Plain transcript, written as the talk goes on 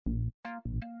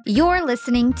You're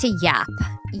listening to Yap,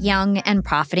 Young and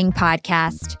Profiting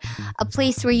Podcast, a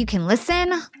place where you can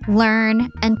listen, learn,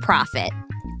 and profit.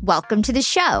 Welcome to the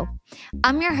show.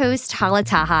 I'm your host, Hala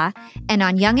Taha, and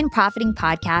on Young and Profiting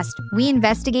Podcast, we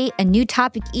investigate a new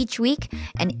topic each week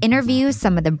and interview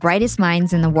some of the brightest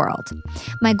minds in the world.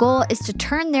 My goal is to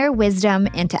turn their wisdom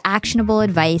into actionable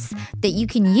advice that you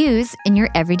can use in your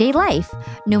everyday life,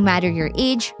 no matter your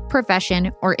age,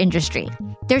 profession, or industry.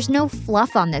 There's no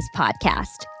fluff on this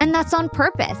podcast, and that's on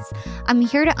purpose. I'm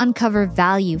here to uncover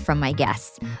value from my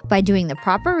guests by doing the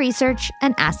proper research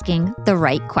and asking the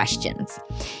right questions.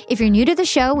 If you're new to the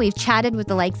show, we've chatted with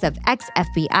the likes of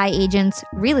ex-FBI agents,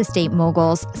 real estate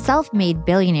moguls, self-made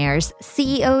billionaires,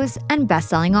 CEOs, and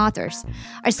best-selling authors.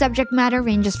 Our subject matter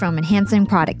ranges from enhancing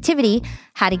productivity,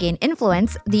 how to gain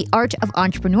influence, the art of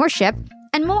entrepreneurship,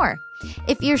 and more.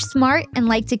 If you're smart and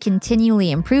like to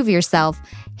continually improve yourself,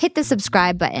 hit the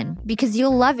subscribe button because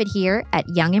you'll love it here at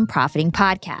Young and Profiting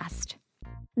Podcast.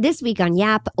 This week on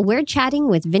Yap, we're chatting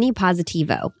with Vinnie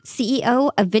Potestivo,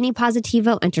 CEO of Vinnie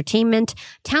Potestivo Entertainment,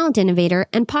 talent innovator,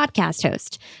 and podcast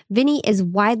host. Vinnie is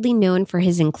widely known for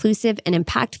his inclusive and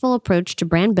impactful approach to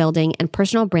brand building and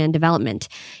personal brand development.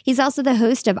 He's also the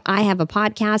host of I Have a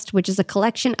Podcast, which is a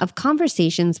collection of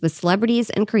conversations with celebrities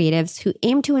and creatives who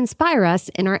aim to inspire us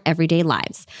in our everyday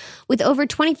lives. With over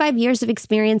 25 years of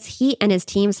experience, he and his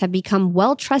teams have become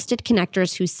well-trusted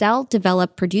connectors who sell,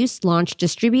 develop, produce, launch,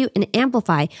 distribute, and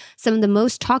amplify some of the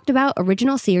most talked about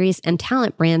original series and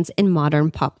talent brands in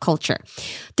modern pop culture.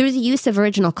 Through the use of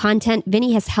original content,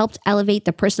 Vinnie has helped elevate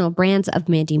the personal brands of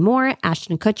Mandy Moore,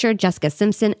 Ashton Kutcher, Jessica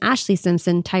Simpson, Ashley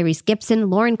Simpson, Tyrese Gibson,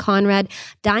 Lauren Conrad,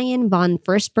 Diane von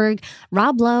Furstenberg,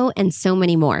 Rob Lowe, and so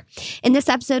many more. In this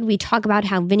episode, we talk about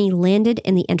how Vinnie landed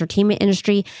in the entertainment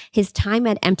industry, his time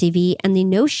at MTV, and the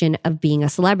notion of being a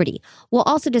celebrity. We'll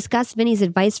also discuss Vinnie's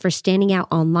advice for standing out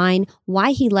online,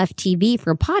 why he left TV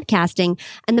for podcasting,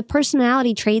 and the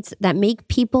personality traits that make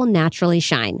people naturally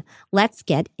shine. Let's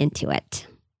get into it.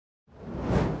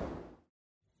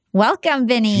 Welcome,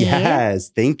 Vinnie. Yes,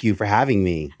 thank you for having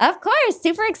me. Of course.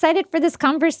 Super excited for this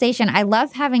conversation. I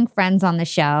love having friends on the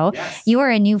show. Yes. You are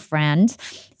a new friend.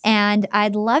 And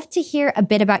I'd love to hear a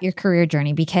bit about your career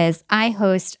journey because I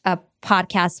host a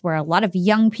podcast where a lot of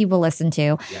young people listen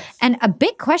to. Yes. And a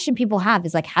big question people have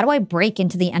is like, how do I break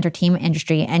into the entertainment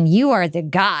industry? And you are the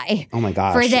guy Oh my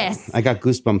gosh. for this. I got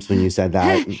goosebumps when you said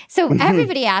that. So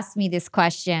everybody asks me this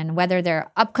question, whether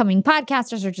they're upcoming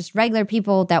podcasters or just regular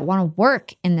people that want to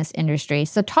work in this industry.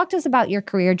 So talk to us about your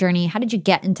career journey. How did you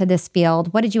get into this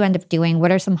field? What did you end up doing? What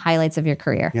are some highlights of your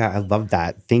career? Yeah, I love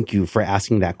that. Thank you for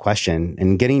asking that question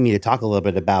and getting me to talk a little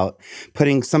bit about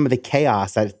putting some of the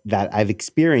chaos that I've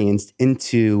experienced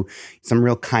into some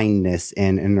real kindness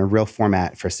and a real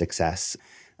format for success.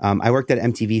 I worked at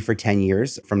MTV for 10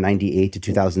 years, from 98 to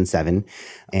 2007.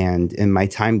 And in my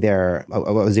time there, I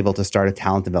was able to start a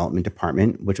talent development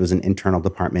department, which was an internal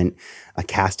department, a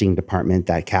casting department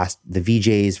that cast the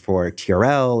VJs for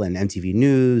TRL and MTV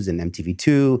News and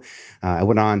MTV2. I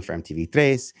went on for MTV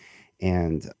Tres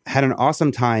and had an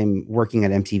awesome time working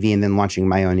at MTV and then launching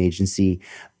my own agency.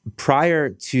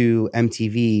 Prior to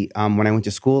MTV, when I went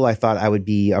to school, I thought I would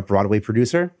be a Broadway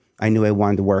producer. I knew I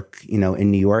wanted to work,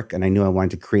 in New York, and I knew I wanted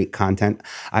to create content.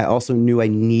 I also knew I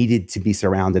needed to be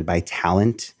surrounded by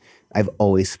talent. I've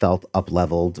always felt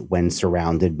up-leveled when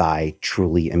surrounded by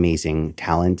truly amazing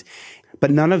talent. But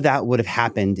none of that would have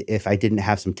happened if I didn't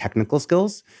have some technical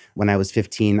skills. When I was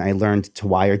 15, I learned to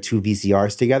wire two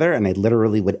VCRs together, and I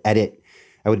literally would edit.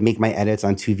 I would make my edits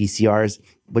on two VCRs,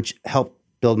 which helped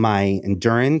build my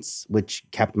endurance, which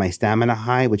kept my stamina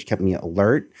high, which kept me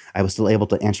alert. I was still able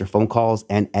to answer phone calls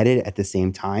and edit at the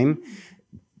same time.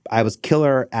 I was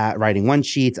killer at writing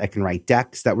one-sheets. I can write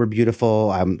decks that were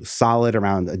beautiful. I'm solid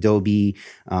around Adobe.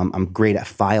 I'm great at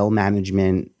file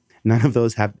management. None of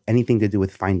those have anything to do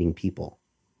with finding people.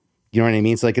 You know what I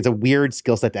mean? So it's a weird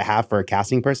skill set to have for a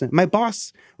casting person. My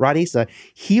boss, Rod Asa,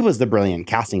 he was the brilliant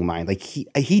casting mind.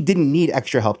 He didn't need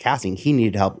extra help casting. He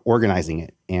needed help organizing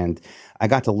it. And I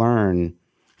got to learn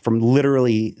from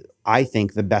literally, I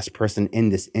think, the best person in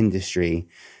this industry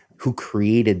who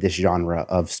created this genre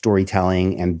of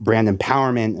storytelling and brand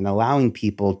empowerment and allowing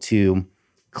people to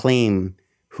claim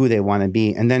who they want to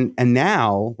be. And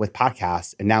now with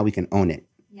podcasts, and now we can own it.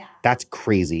 Yeah. That's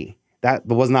crazy. That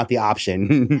was not the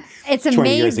option. It's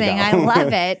amazing. I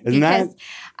love it. Because,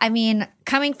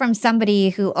 coming from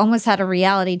somebody who almost had a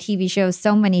reality TV show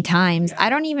so many times, I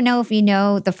don't even know if you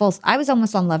know the full. I was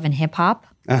almost on Love and Hip Hop.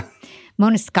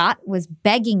 Mona Scott was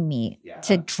begging me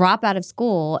to drop out of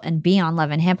school and be on Love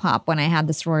and Hip Hop when I had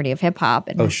the sorority of hip hop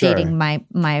and was dating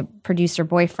my producer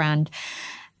boyfriend.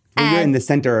 Well, you're in the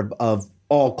center of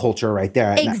all culture right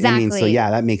there. Exactly. I mean, so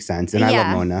yeah, that makes sense. And I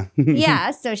love Mona.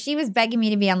 Yeah. So she was begging me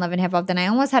to be on Love and Hip Hop. Then I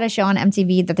almost had a show on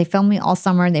MTV that they filmed me all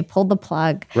summer. They pulled the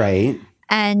plug. Right.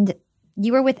 And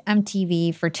you were with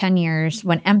MTV for 10 years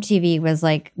when MTV was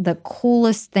like the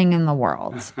coolest thing in the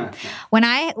world. When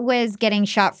I was getting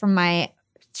shot from my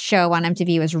show on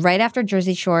MTV, it was right after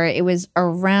Jersey Shore. It was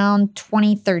around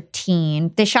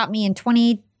 2013. They shot me in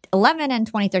 2011 and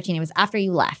 2013. It was after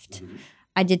you left.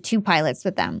 I did 2 pilots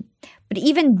with them. But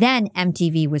even then,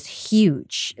 MTV was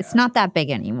huge. It's not that big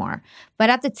anymore. But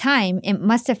at the time, it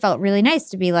must have felt really nice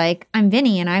to be like, I'm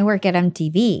Vinnie and I work at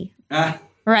MTV.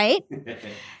 Right?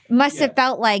 Must have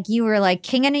felt like you were like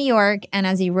king of New York. And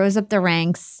as you rose up the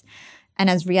ranks and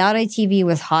as reality TV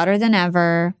was hotter than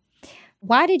ever,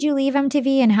 why did you leave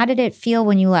MTV and how did it feel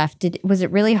when you left? Was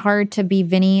it really hard to be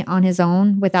Vinnie on his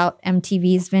own without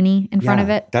MTV's Vinnie in front of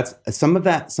it? That's some of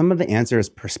the answer is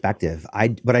perspective.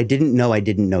 What I didn't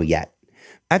know yet.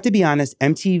 I have to be honest,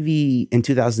 MTV in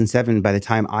 2007, by the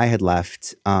time I had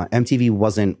left, MTV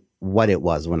wasn't what it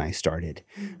was when I started.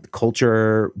 The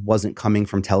culture wasn't coming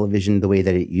from television the way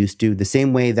that it used to. The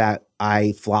same way that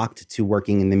I flocked to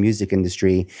working in the music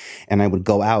industry and I would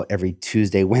go out every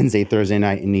Tuesday, Wednesday, Thursday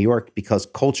night in New York because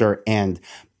culture and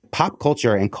pop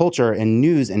culture and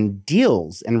news and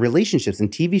deals and relationships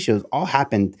and TV shows all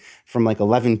happened from like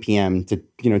 11 p.m. to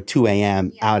 2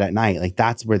 a.m. out at night. Like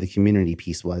that's where the community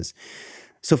piece was.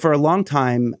 So for a long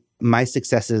time, my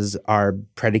successes are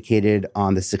predicated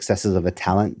on the successes of the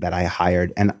talent that I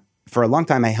hired. And for a long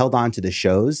time, I held on to the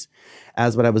shows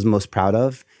as what I was most proud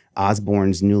of.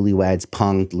 Osbourne's, Newlyweds,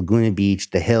 Punk'd, Laguna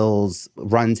Beach, The Hills,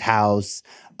 Run's House,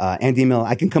 Andy Mill.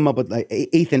 I can come up with like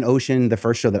Eighth and Ocean, the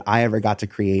first show that I ever got to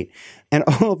create. And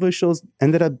all of those shows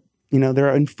ended up,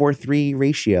 they're in 4:3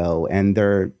 ratio and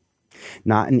they're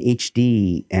not in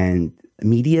HD. And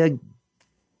media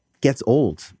gets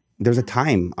old. There's a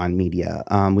time on media.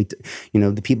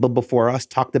 The people before us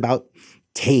talked about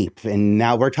tape, and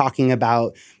now we're talking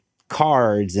about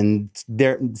cards, and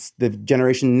the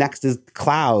generation next is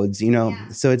clouds.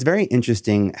 So it's very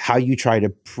interesting how you try to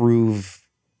prove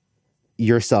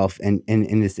yourself in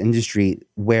this industry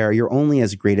where you're only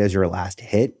as great as your last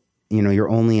hit. You're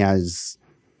only as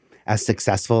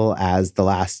successful as the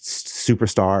last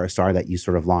superstar or star that you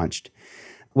sort of launched.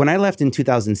 When I left in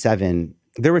 2007.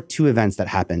 There were 2 events that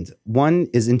happened. One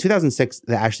is in 2006,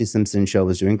 the Ashley Simpson show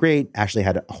was doing great. Ashley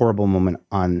had a horrible moment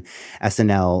on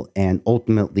SNL, and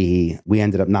ultimately we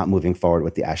ended up not moving forward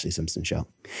with the Ashley Simpson show.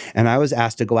 And I was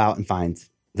asked to go out and find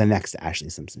the next Ashley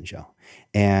Simpson show.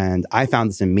 And I found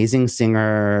this amazing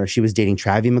singer. She was dating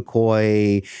Travie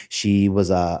McCoy. She was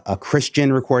a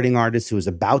Christian recording artist who was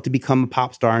about to become a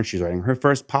pop star, and she was writing her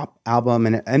first pop album.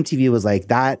 And MTV was like,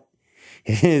 that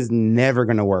is never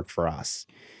going to work for us.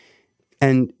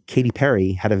 And Katy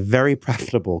Perry had a very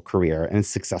profitable career and a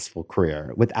successful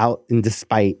career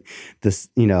despite this,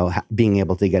 being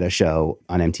able to get a show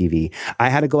on MTV. I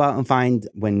had to go out and find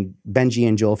when Benji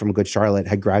and Joel from Good Charlotte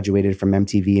had graduated from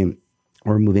MTV and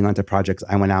were moving on to projects.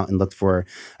 I went out and looked for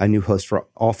a new host for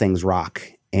all things rock.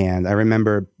 And I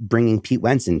remember bringing Pete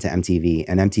Wentz into MTV,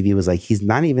 and MTV was like, he's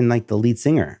not even like the lead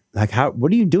singer. Like,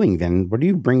 what are you doing, Vin? What are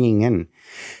you bringing in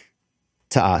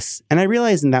to us? And I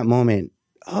realized in that moment,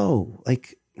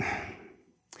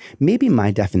 maybe my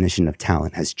definition of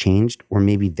talent has changed, or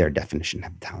maybe their definition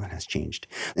of talent has changed.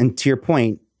 And to your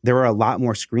point, there were a lot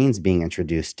more screens being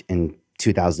introduced in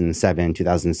 2007,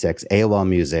 2006. AOL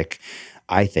Music,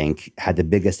 I think, had the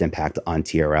biggest impact on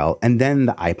TRL. And then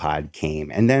the iPod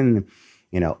came. And then,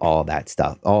 all that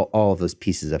stuff, all of those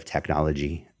pieces of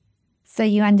technology. So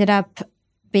you ended up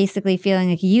basically feeling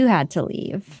like you had to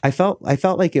leave. I felt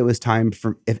like it was time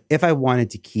for, if I wanted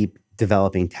to keep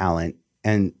developing talent,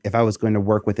 and if I was going to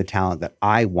work with the talent that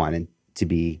I wanted to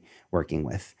be working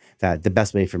with, that the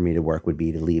best way for me to work would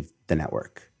be to leave the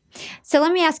network. So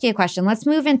let me ask you a question. Let's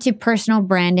move into personal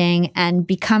branding and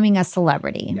becoming a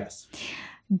celebrity. Yes.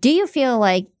 Do you feel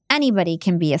like anybody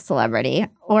can be a celebrity,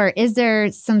 or is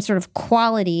there some sort of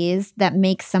qualities that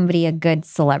make somebody a good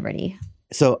celebrity?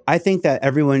 So I think that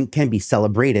everyone can be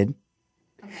celebrated.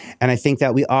 And I think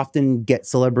that we often get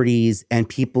celebrities and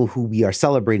people who we are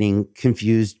celebrating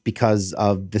confused because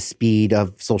of the speed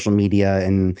of social media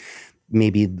and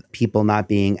maybe people not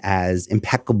being as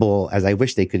impeccable as I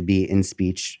wish they could be in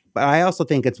speech. But I also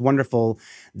think it's wonderful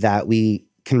that we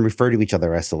can refer to each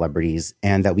other as celebrities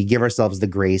and that we give ourselves the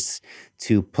grace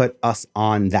to put us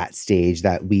on that stage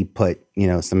that we put,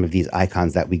 some of these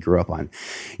icons that we grew up on.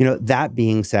 That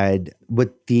being said, with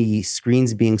the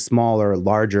screens being smaller,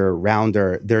 larger,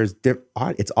 rounder,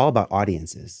 it's all about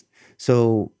audiences.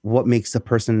 So what makes a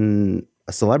person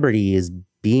a celebrity is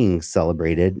being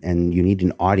celebrated, and you need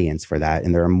an audience for that.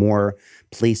 And there are more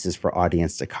places for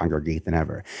audience to congregate than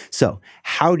ever. So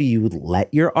how do you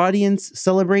let your audience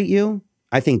celebrate you?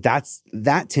 I think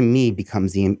that to me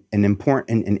becomes an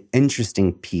important and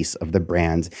interesting piece of the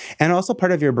brand, and also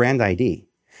part of your brand ID.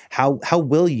 How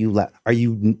will you are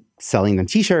you selling them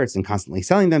t-shirts and constantly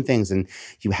selling them things, and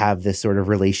you have this sort of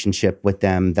relationship with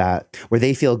them where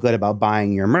they feel good about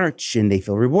buying your merch and they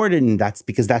feel rewarded, and that's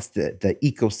because that's the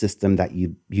ecosystem that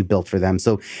you built for them.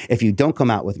 So if you don't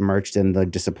come out with merch, then they're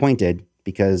disappointed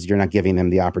because you're not giving them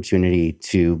the opportunity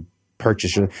to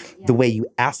purchase the way you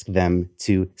ask them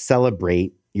to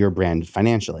celebrate your brand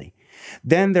financially.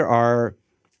 Then there are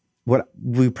what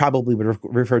we probably would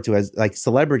refer to as like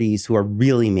celebrities who are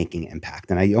really making impact.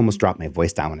 And I almost drop my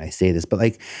voice down when I say this, but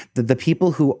like the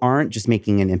people who aren't just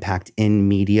making an impact in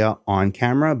media on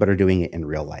camera, but are doing it in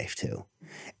real life too.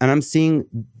 And I'm seeing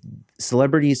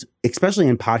celebrities, especially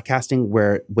in podcasting,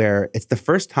 where it's the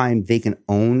first time they can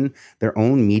own their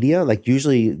own media. Like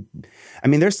usually, I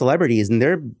mean, they're celebrities and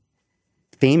they're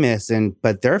famous,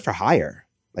 but they're for hire.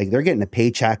 Like they're getting a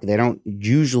paycheck. They don't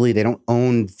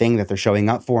own the thing that they're showing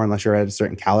up for unless you're at a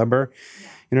certain caliber. Yeah.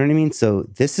 You know what I mean? So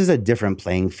this is a different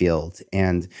playing field,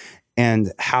 and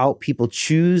how people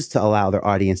choose to allow their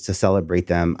audience to celebrate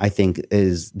them, I think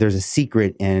there's a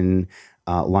secret in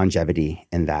longevity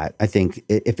in that. I think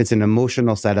if it's an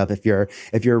emotional setup, if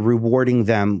you're rewarding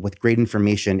them with great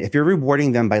information, if you're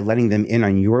rewarding them by letting them in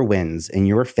on your wins and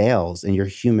your fails and your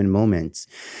human moments,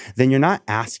 then you're not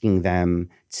asking them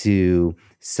to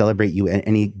celebrate you at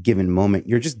any given moment.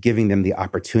 You're just giving them the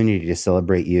opportunity to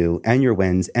celebrate you and your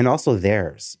wins and also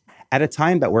theirs at a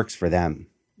time that works for them.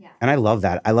 Yeah. And I love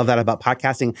that. I love that about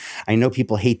podcasting. I know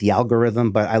people hate the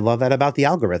algorithm, but I love that about the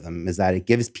algorithm is that it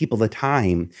gives people the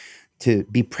time to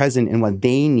be present in what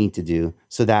they need to do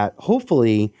so that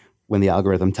hopefully when the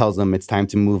algorithm tells them it's time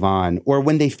to move on, or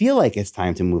when they feel like it's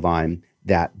time to move on,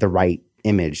 that the right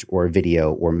image or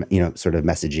video or, sort of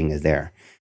messaging is there.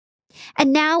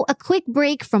 And now a quick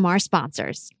break from our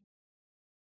sponsors.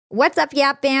 What's up,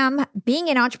 Yap Fam? Being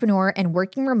an entrepreneur and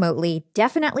working remotely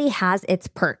definitely has its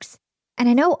perks. And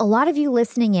I know a lot of you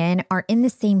listening in are in the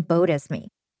same boat as me.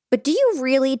 But do you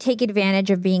really take advantage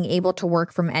of being able to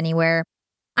work from anywhere?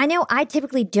 I know I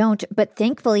typically don't, but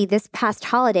thankfully this past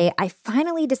holiday, I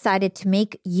finally decided to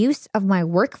make use of my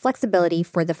work flexibility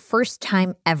for the first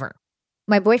time ever.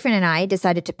 My boyfriend and I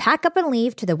decided to pack up and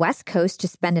leave to the West Coast to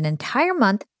spend an entire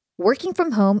month working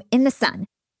from home in the sun.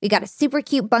 We got a super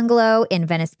cute bungalow in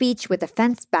Venice Beach with a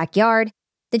fenced backyard.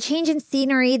 The change in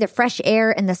scenery, the fresh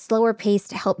air, and the slower pace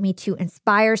helped me to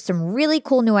inspire some really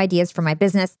cool new ideas for my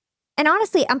business. And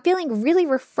honestly, I'm feeling really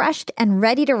refreshed and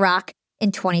ready to rock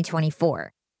in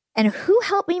 2024. And who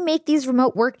helped me make these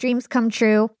remote work dreams come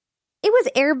true? It was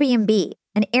Airbnb.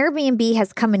 And Airbnb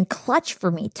has come in clutch for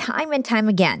me time and time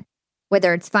again.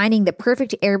 Whether it's finding the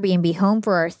perfect Airbnb home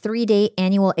for our 3-day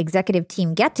annual executive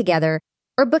team get-together,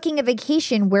 or booking a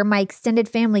vacation where my extended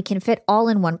family can fit all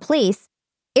in one place,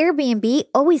 Airbnb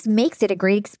always makes it a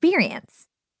great experience.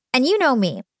 And you know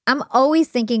me, I'm always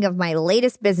thinking of my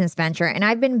latest business venture, and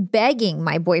I've been begging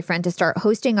my boyfriend to start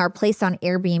hosting our place on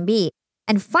Airbnb.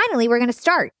 And finally, we're going to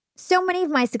start. So many of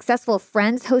my successful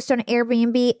friends host on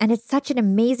Airbnb, and it's such an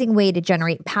amazing way to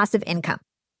generate passive income.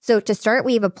 So to start,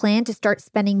 we have a plan to start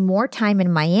spending more time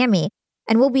in Miami,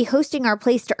 and we'll be hosting our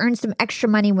place to earn some extra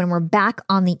money when we're back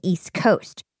on the East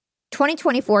Coast.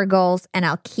 2024 goals, and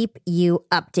I'll keep you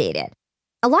updated.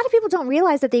 A lot of people don't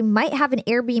realize that they might have an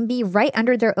Airbnb right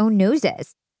under their own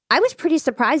noses. I was pretty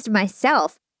surprised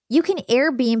myself. You can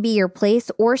Airbnb your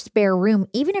place or spare room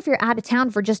even if you're out of town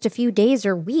for just a few days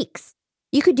or weeks.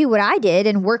 You could do what I did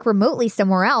and work remotely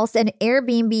somewhere else and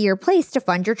Airbnb your place to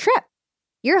fund your trip.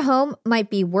 Your home might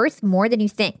be worth more than you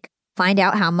think. Find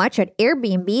out how much at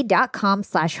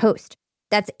airbnb.com/host.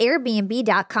 That's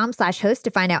airbnb.com/host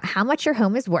to find out how much your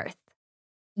home is worth.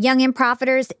 Young and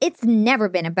profiters, it's never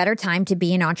been a better time to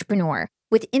be an entrepreneur.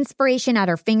 With inspiration at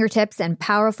our fingertips and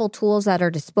powerful tools at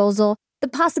our disposal, the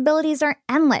possibilities are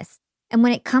endless. And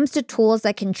when it comes to tools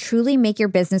that can truly make your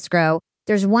business grow,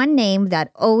 there's one name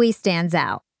that always stands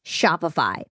out: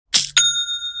 Shopify.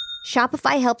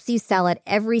 Shopify helps you sell at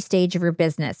every stage of your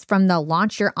business, from the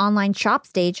launch your online shop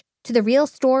stage to the real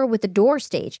store with the door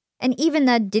stage, and even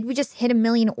the did we just hit 1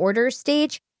 million orders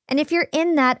stage? And if you're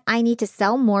in that I need to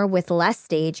sell more with less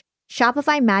stage,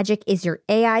 Shopify Magic is your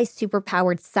AI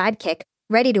superpowered sidekick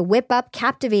ready to whip up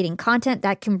captivating content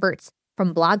that converts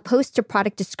from blog posts to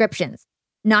product descriptions.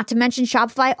 Not to mention,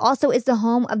 Shopify also is the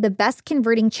home of the best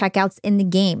converting checkouts in the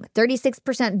game,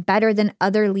 36% better than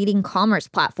other leading commerce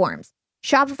platforms.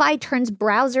 Shopify turns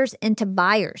browsers into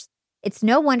buyers. It's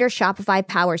no wonder Shopify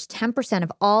powers 10%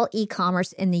 of all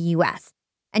e-commerce in the US.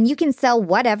 And you can sell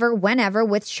whatever, whenever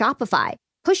with Shopify.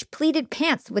 Push pleated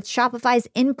pants with Shopify's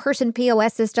in-person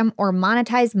POS system or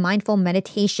monetize mindful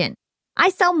meditation. I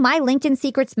sell my LinkedIn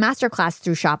Secrets Masterclass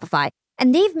through Shopify,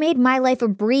 and they've made my life a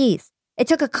breeze. It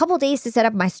took a couple days to set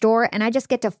up my store, and I just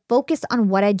get to focus on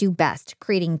what I do best,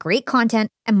 creating great content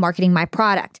and marketing my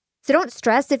product. So don't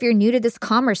stress if you're new to this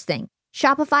commerce thing.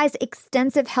 Shopify's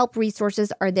extensive help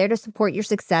resources are there to support your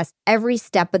success every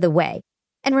step of the way.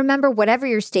 And remember, whatever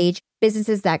your stage,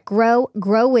 businesses that grow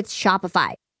with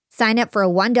Shopify. Sign up for a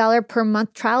 $1 per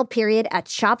month trial period at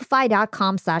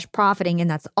shopify.com/profiting, and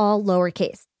that's all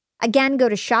lowercase. Again, go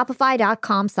to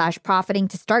shopify.com/profiting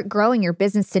to start growing your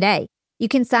business today. You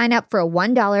can sign up for a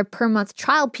 $1 per month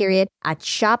trial period at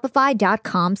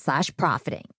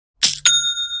shopify.com/profiting.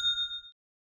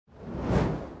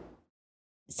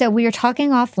 So we were talking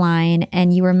offline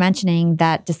and you were mentioning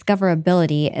that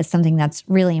discoverability is something that's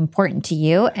really important to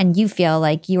you. And you feel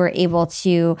like you were able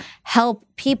to help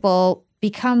people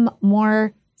become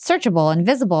more searchable and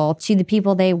visible to the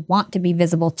people they want to be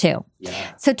visible to.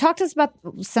 Yeah. So talk to us about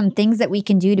some things that we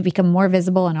can do to become more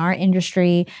visible in our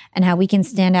industry and how we can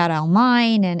stand out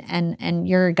online and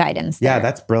your guidance there. Yeah,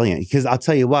 that's brilliant. Because I'll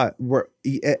tell you what, we're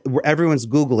everyone's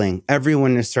Googling,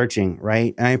 everyone is searching,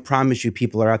 right? And I promise you,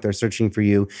 people are out there searching for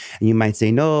you. And you might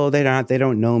say, no, they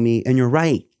don't know me. And you're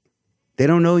right. They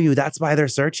don't know you. That's why they're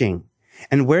searching.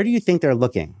 And where do you think they're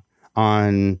looking?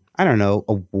 On, I don't know,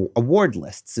 award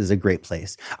lists is a great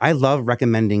place. I love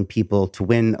recommending people to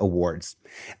win awards.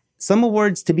 Some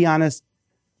awards, to be honest,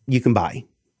 you can buy.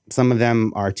 Some of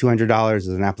them are $200 as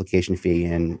an application fee,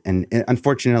 and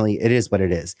unfortunately, it is what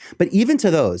it is. But even to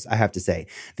those, I have to say,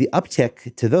 the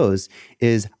uptick to those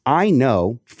is I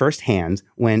know firsthand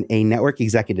when a network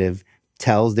executive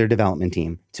tells their development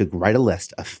team to write a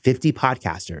list of 50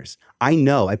 podcasters.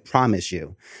 I promise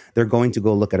you, they're going to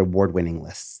go look at award-winning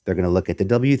lists. They're going to look at the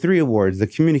W3 awards, the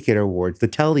Communicator awards, the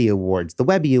Telly awards, the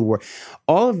Webby award,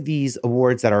 all of these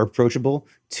awards that are approachable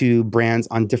to brands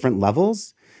on different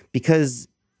levels, because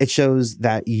it shows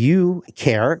that you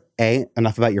care,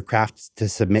 enough about your craft to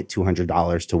submit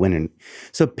 $200 to win.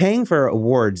 So paying for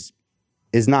awards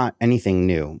is not anything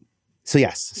new. So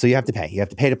yes, so you have to pay. You have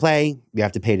to pay to play. You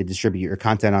have to pay to distribute your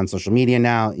content on social media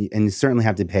now. And you certainly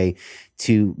have to pay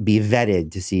to be vetted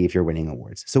to see if you're winning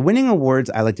awards. So winning awards,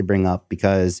 I like to bring up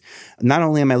because not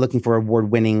only am I looking for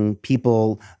award-winning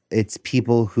people, it's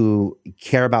people who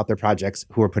care about their projects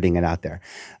who are putting it out there.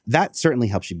 That certainly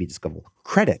helps you be discoverable.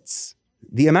 Credits.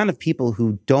 The amount of people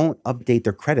who don't update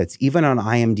their credits, even on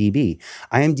IMDb.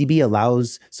 IMDb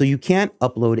allows, so you can't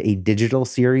upload a digital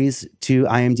series to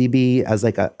IMDb as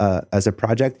like as a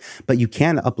project, but you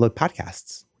can upload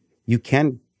podcasts. You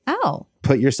can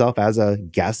put yourself as a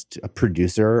guest, a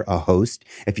producer, a host,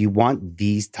 if you want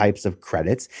these types of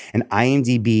credits. And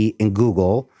IMDb and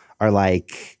Google are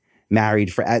like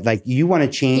married for, like, you want to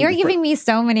change. You're giving me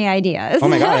so many ideas. Oh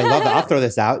my God, I love that. I'll throw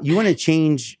this out. You want to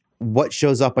change what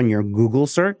shows up on your Google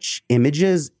search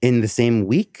images in the same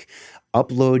week,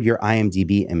 upload your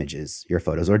IMDb images, your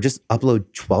photos, or just upload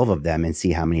 12 of them and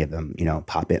see how many of them,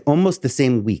 pop in. Almost the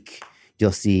same week,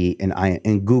 you'll see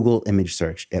in Google image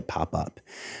search, it pop up.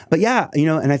 But yeah,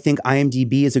 and I think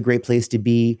IMDb is a great place to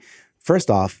be. First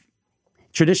off,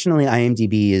 traditionally,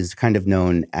 IMDb is kind of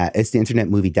known as, it's the Internet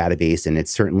Movie Database, and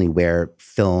it's certainly where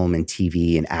film and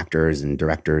TV and actors and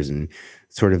directors and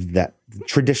sort of that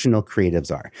traditional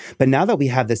creatives are. But now that we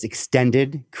have this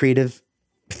extended creative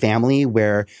family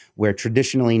where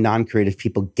traditionally non-creative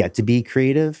people get to be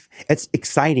creative, it's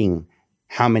exciting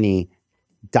how many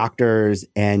doctors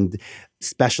and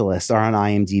specialists are on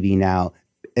IMDb now.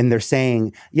 And they're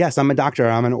saying, yes, I'm a doctor,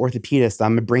 I'm an orthopedist,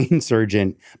 I'm a brain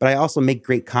surgeon, but I also make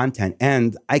great content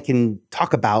and I can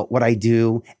talk about what I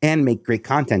do and make great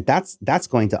content. That's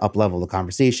going to up-level the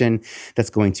conversation. That's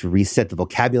going to reset the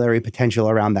vocabulary potential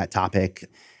around that topic.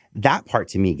 That part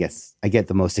to me I get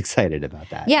the most excited about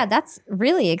that. Yeah, that's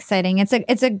really exciting.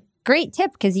 It's a great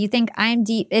tip because you think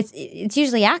IMDb, it's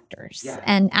usually actors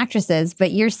and actresses,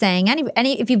 but you're saying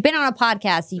any if you've been on a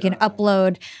podcast, you can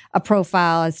upload a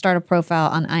profile and start a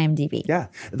profile on IMDb. Yeah.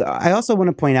 I also want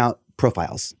to point out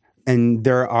profiles. And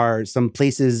there are some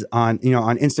places on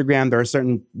Instagram, there are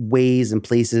certain ways and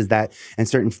places and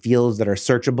certain fields that are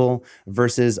searchable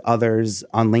versus others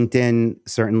on LinkedIn.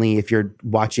 Certainly, if you're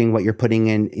watching what you're putting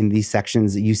in these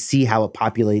sections, you see how it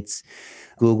populates.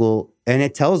 Google And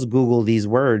it tells Google these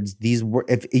words,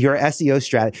 if your SEO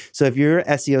strategy, so if your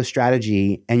SEO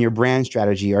strategy and your brand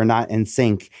strategy are not in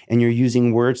sync and you're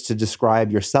using words to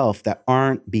describe yourself that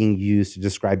aren't being used to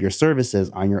describe your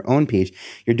services on your own page,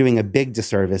 you're doing a big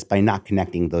disservice by not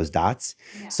connecting those dots.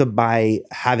 Yeah. So by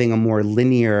having a more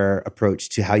linear approach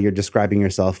to how you're describing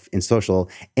yourself in social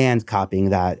and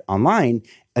copying that online,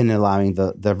 and allowing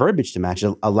the verbiage to match,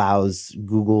 it allows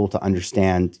Google to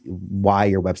understand why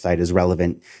your website is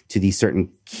relevant to these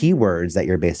certain keywords that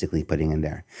you're basically putting in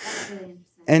there. Really,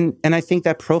 and I think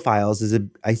that profiles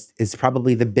is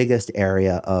probably the biggest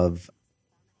area of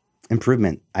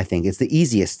improvement. I think it's the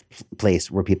easiest place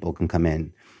where people can come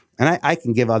in. And I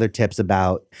can give other tips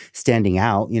about standing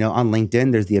out. On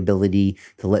LinkedIn, there's the ability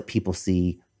to let people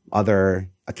see other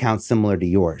accounts similar to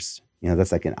yours.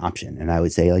 That's like an option. And I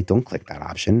would say, don't click that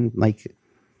option.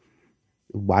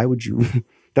 Why would you?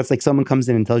 That's like someone comes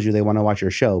in and tells you they want to watch your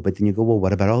show, but then you go, well,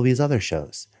 what about all these other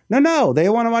shows? No, they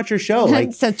want to watch your show.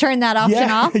 So turn that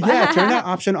option off? Yeah, turn that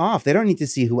option off. They don't need to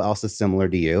see who else is similar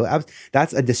to you.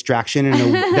 That's a distraction,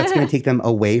 and that's going to take them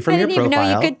away from your profile. I didn't even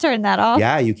know you could turn that off.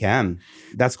 Yeah, you can.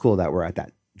 That's cool that we're at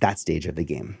that stage of the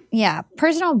game. Yeah.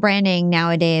 Personal branding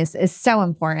nowadays is so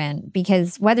important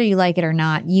because whether you like it or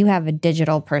not, you have a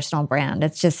digital personal brand.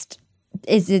 It's just,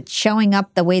 is it showing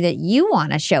up the way that you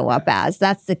want to show up as?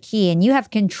 That's the key. And you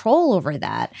have control over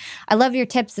that. I love your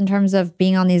tips in terms of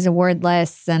being on these award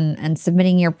lists and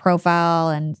submitting your profile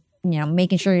and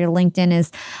making sure your LinkedIn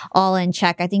is all in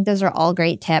check. I think those are all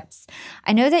great tips.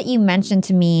 I know that you mentioned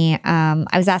to me,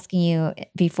 I was asking you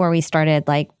before we started,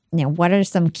 what are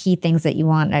some key things that you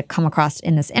want to come across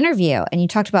in this interview? And you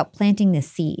talked about planting the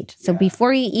seed. So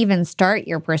before you even start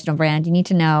your personal brand, you need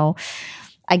to know,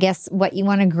 I guess, what you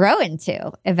want to grow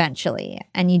into eventually.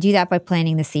 And you do that by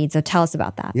planting the seed. So tell us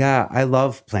about that. Yeah, I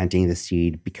love planting the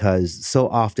seed because so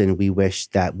often we wish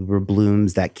that we were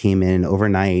blooms that came in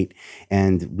overnight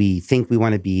and we think we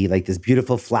want to be like this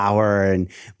beautiful flower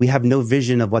and we have no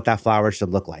vision of what that flower should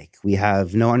look like. We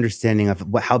have no understanding of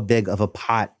how big of a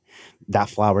pot that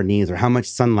flower needs or how much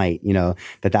sunlight,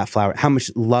 that flower, how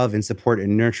much love and support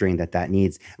and nurturing that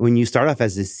needs. When you start off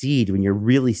as a seed, when you're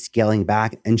really scaling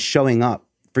back and showing up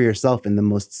for yourself in the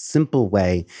most simple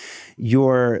way,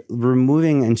 you're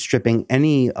removing and stripping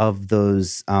any of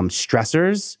those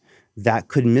stressors that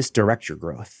could misdirect your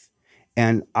growth.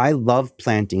 And I love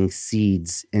planting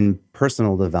seeds in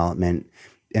personal development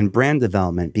and brand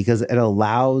development because it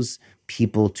allows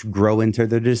people to grow into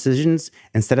their decisions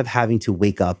instead of having to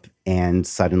wake up and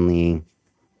suddenly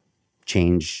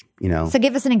change, So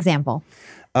give us an example.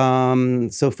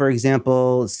 So for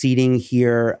example, seeding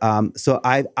here. So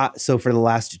for the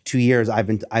last 2 years, I've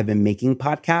been making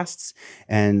podcasts,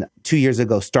 and 2 years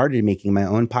ago started making my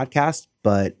own podcast,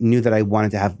 but knew that I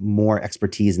wanted to have more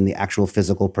expertise in the actual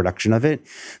physical production of it.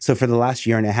 So for the last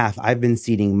year and a half, I've been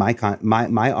seeding my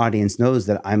audience knows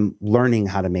that I'm learning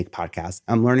how to make podcasts.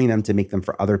 I'm learning them to make them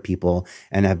for other people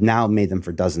and have now made them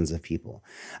for dozens of people.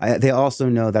 They also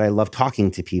know that I love talking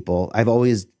to people. I've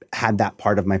always had that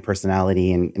part of my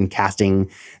personality in casting.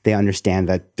 They understand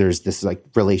that there's this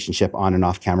relationship, on and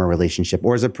off camera relationship,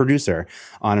 or as a producer,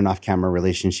 on and off camera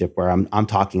relationship where I'm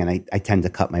talking and I tend to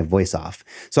cut my voice off.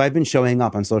 So I've been showing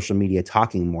up on social media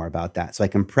talking more about that so I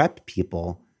can prep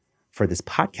people for this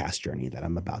podcast journey that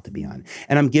I'm about to be on.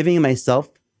 And I'm giving myself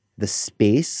the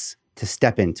space to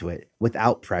step into it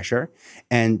without pressure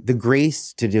and the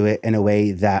grace to do it in a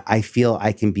way that I feel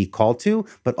I can be called to,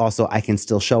 but also I can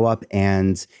still show up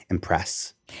and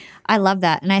impress. I love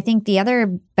that. And I think the other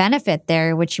benefit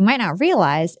there, which you might not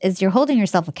realize, is you're holding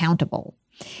yourself accountable.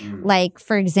 Like,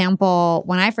 for example,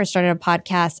 when I first started a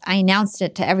podcast, I announced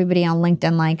it to everybody on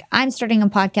LinkedIn, I'm starting a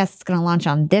podcast. It's going to launch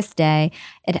on this day.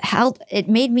 It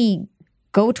made me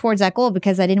go towards that goal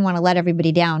because I didn't want to let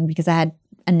everybody down because I had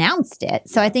announced it.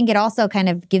 So I think it also kind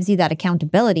of gives you that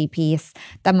accountability piece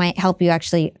that might help you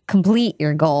actually complete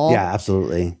your goal. Yeah,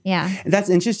 absolutely. Yeah. That's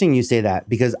interesting you say that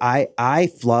because I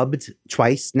flubbed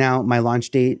twice now my launch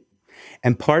date.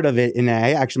 And part of it, and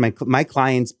I actually, my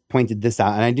clients pointed this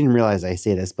out, and I didn't realize I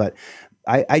say this, but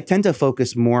I tend to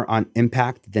focus more on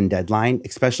impact than deadline,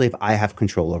 especially if I have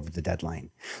control over the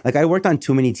deadline. I worked on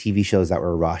too many TV shows that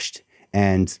were rushed,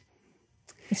 and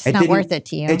it's not worth it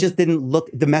to you. It just didn't look,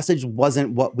 the message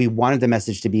wasn't what we wanted the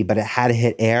message to be, but it had to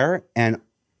hit air. And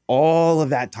all of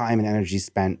that time and energy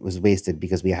spent was wasted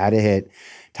because we had to hit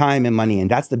time and money.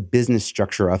 And that's the business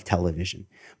structure of television.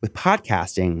 With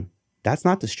podcasting, that's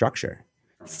not the structure.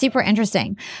 Super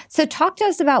interesting. So talk to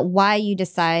us about why you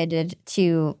decided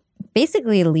to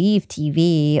basically leave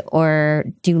TV or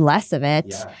do less of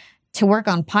it to work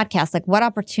on podcasts? Like, what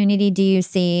opportunity do you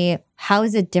see? How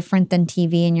is it different than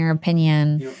TV in your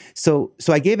opinion? So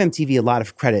I gave MTV a lot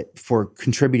of credit for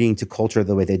contributing to culture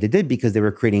the way they did because they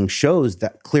were creating shows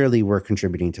that clearly were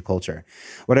contributing to culture.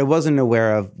 What I wasn't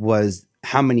aware of was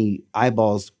how many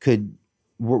eyeballs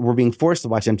were being forced to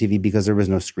watch MTV because there was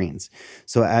no screens.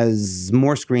 So as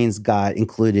more screens got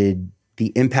included,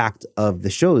 the impact of the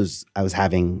shows I was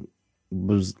having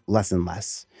was less and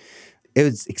less. It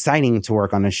was exciting to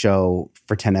work on a show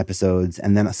for 10 episodes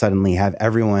and then suddenly have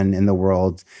everyone in the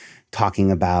world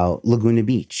talking about Laguna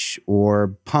Beach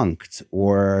or Punk'd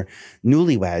or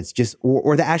Newlyweds,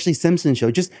 or the Ashley Simpson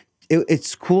show.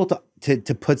 It's cool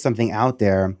to put something out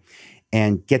there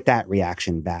and get that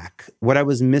reaction back. What I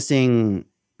was missing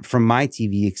from my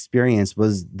TV experience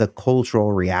was the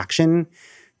cultural reaction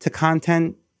to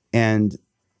content. And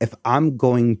if I'm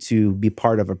going to be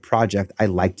part of a project, I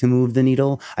like to move the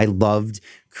needle. I loved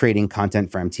creating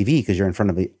content for MTV because you're in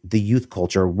front of the youth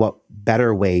culture. What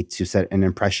better way to set an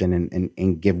impression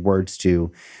and give words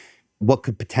to what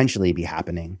could potentially be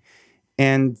happening?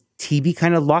 And TV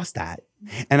kind of lost that.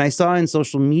 And I saw in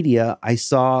social media, I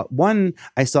saw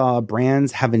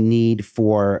brands have a need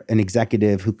for an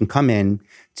executive who can come in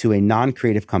to a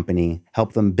non-creative company,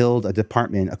 help them build a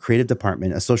department, a creative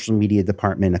department, a social media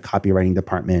department, a copywriting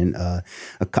department,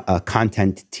 a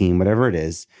content team, whatever it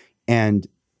is, and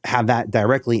have that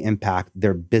directly impact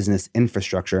their business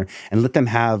infrastructure and let them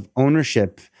have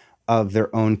ownership of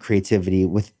their own creativity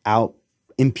without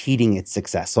impeding its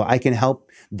success. So I can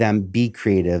help them be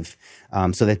creative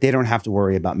so that they don't have to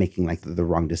worry about making like the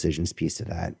wrong decisions piece to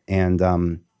that. And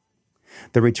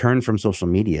the return from social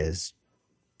media is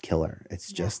killer.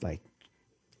 It's just like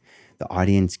the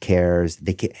audience cares.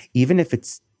 Even if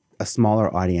it's a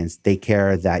smaller audience, they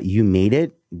care that you made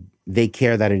it. They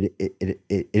care that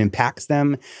it impacts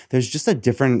them. There's just a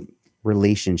different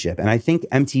relationship. And I think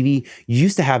MTV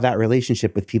used to have that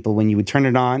relationship with people when you would turn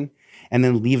it on and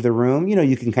then leave the room.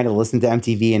 You can kind of listen to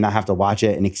MTV and not have to watch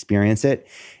it and experience it.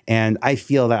 And I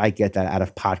feel that I get that out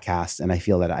of podcasts, and I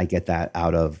feel that I get that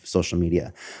out of social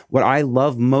media. What I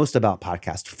love most about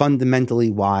podcasts, fundamentally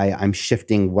why I'm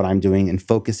shifting what I'm doing and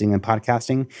focusing on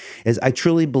podcasting, is I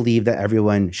truly believe that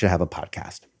everyone should have a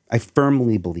podcast. I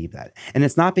firmly believe that. And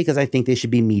it's not because I think they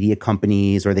should be media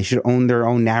companies or they should own their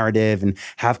own narrative and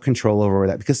have control over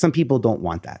that, because some people don't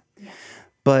want that. Yeah.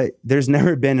 But there's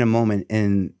never been a moment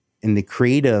in the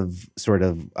creative sort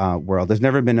of world, there's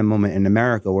never been a moment in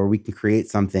America where we can create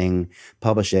something,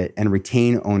 publish it, and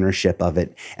retain ownership of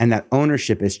it. And that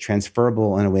ownership is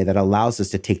transferable in a way that allows us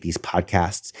to take these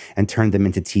podcasts and turn them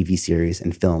into TV series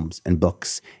and films and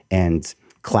books and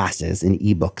classes and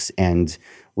ebooks and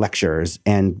lectures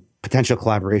and potential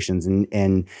collaborations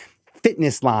and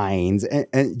fitness lines.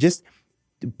 And just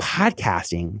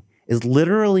podcasting is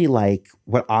literally like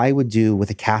what I would do with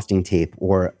a casting tape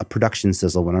or a production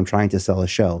sizzle when I'm trying to sell a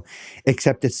show,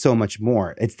 except it's so much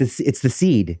more. It's the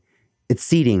seed. It's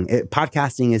seeding.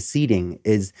 Podcasting is seeding.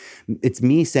 It's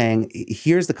me saying,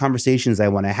 here's the conversations I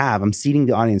want to have. I'm seeding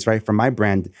the audience, right? For my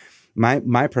brand,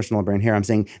 my personal brand here, I'm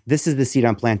saying, this is the seed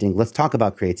I'm planting. Let's talk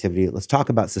about creativity. Let's talk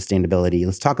about sustainability.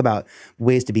 Let's talk about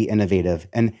ways to be innovative.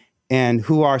 And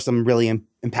who are some really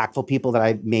impactful people that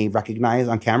I may recognize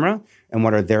on camera, and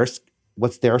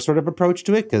what's their sort of approach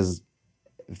to it? Because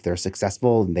if they're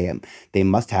successful, they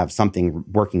must have something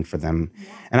working for them.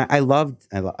 Yeah. And I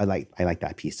like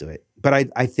that piece of it.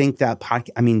 But I think that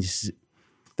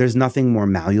there's nothing more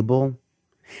malleable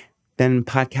than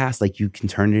podcasts. Like, you can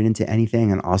turn it into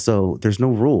anything, and also there's no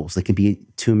rules. It can be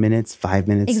 2 minutes, 5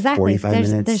 minutes, exactly. 45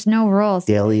 minutes. There's no rules.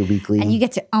 Daily, weekly. And you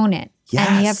get to own it. Yes.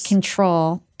 And you have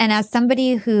control. And as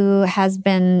somebody who has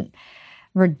been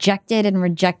rejected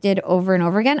over and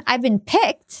over again, I've been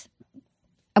picked.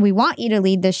 We want you to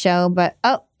lead the show, but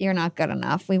you're not good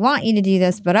enough. We want you to do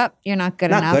this, but you're not good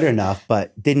enough. Not good enough,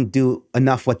 but didn't do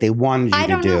enough what they wanted you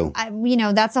to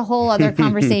do. That's a whole other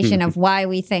conversation of why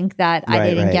we think that I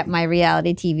didn't get my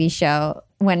reality TV show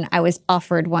when I was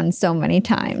offered one so many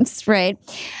times, right?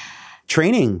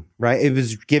 Training, right? It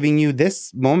was giving you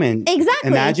this moment. Exactly.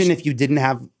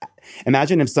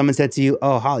 Imagine if someone said to you,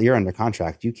 "Oh, Holly, you're under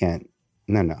contract. You can't."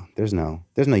 No. There's no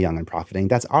young and profiting.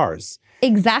 That's ours.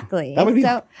 Exactly.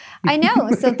 So I know.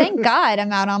 So thank God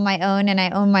I'm out on my own and I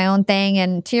own my own thing.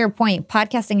 And to your point,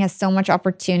 podcasting has so much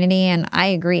opportunity. And I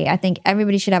agree. I think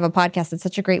everybody should have a podcast. It's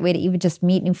such a great way to even just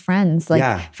meet new friends.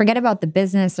 Forget about the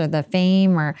business or the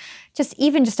fame, or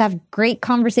just have great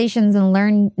conversations and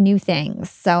learn new things.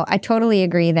 So I totally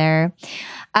agree there.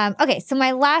 Okay. So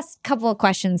my last couple of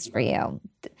questions for you.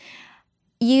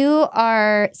 You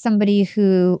are somebody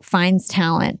who finds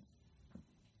talent.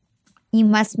 You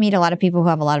must meet a lot of people who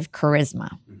have a lot of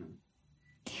charisma.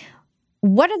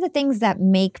 What are the things that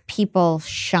make people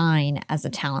shine as a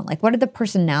talent? Like, what are the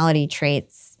personality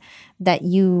traits that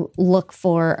you look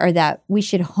for or that we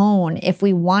should hone if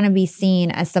we want to be seen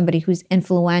as somebody who's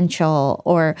influential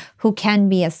or who can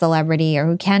be a celebrity or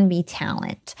who can be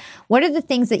talent? What are the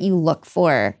things that you look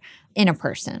for in a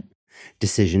person?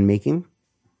 Decision making,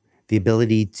 the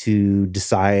ability to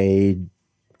decide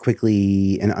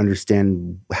quickly and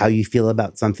understand how you feel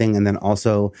about something, and then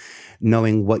also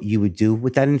knowing what you would do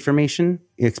with that information,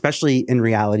 especially in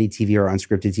reality TV or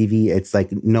unscripted TV. It's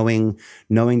like knowing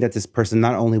that this person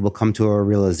not only will come to a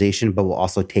realization, but will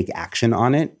also take action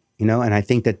on it, and I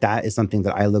think that is something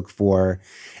that I look for.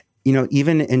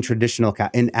 Even in traditional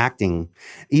in acting,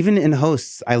 even in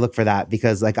hosts, I look for that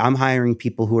because like I'm hiring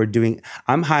people who are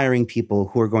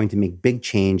going to make big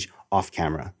change off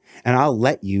camera. And I'll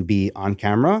let you be on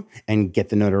camera and get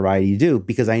the notoriety you do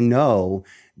because I know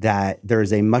that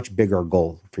there's a much bigger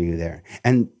goal for you there.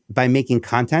 And by making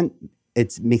content,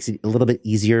 it makes it a little bit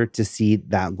easier to see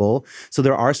that goal. So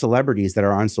there are celebrities that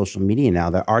are on social media now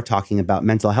that are talking about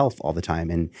mental health all the time.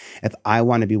 And if I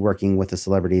want to be working with a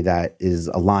celebrity that is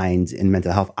aligned in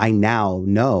mental health, I now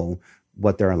know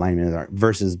what their alignments are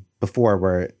versus before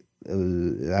where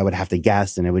I would have to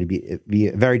guess and it'd be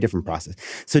a very different process.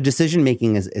 So decision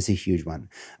making is a huge one.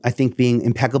 I think being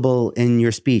impeccable in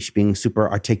your speech, being super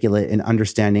articulate and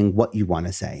understanding what you want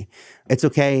to say. It's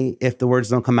okay if the words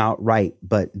don't come out right,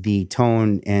 but the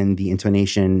tone and the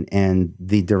intonation and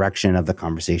the direction of the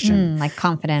conversation. Like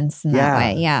confidence in that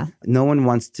way, yeah. No one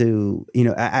wants to,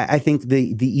 I think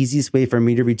the easiest way for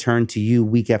me to return to you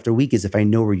week after week is if I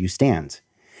know where you stand.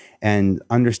 And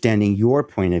understanding your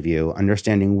point of view,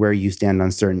 understanding where you stand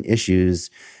on certain issues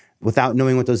without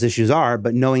knowing what those issues are,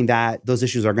 but knowing that those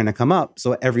issues are going to come up.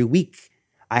 So every week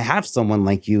I have someone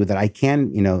like you that I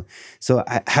can,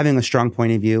 having a strong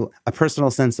point of view, a personal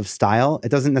sense of style. It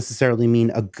doesn't necessarily mean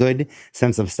a good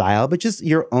sense of style, but just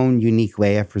your own unique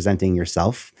way of presenting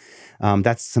yourself.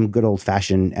 That's some good old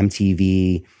fashioned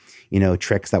MTV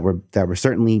tricks that were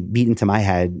certainly beaten to my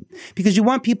head because you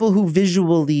want people who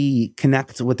visually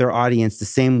connect with their audience the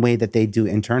same way that they do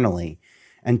internally.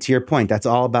 And to your point, that's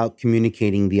all about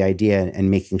communicating the idea and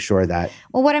making sure that...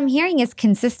 Well, what I'm hearing is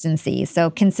consistency.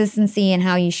 So consistency in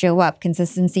how you show up,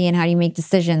 consistency in how you make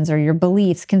decisions or your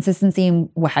beliefs, consistency in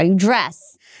how you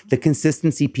dress. The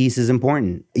consistency piece is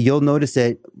important. You'll notice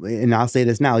it, and I'll say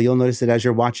this now, you'll notice it as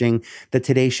you're watching the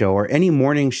Today Show or any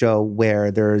morning show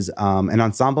where there's an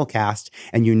ensemble cast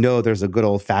and there's a good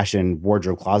old-fashioned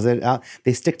wardrobe closet out.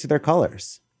 They stick to their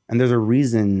colors. And there's a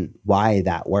reason why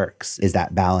that works, is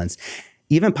that balance.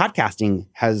 Even podcasting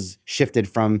has shifted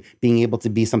from being able to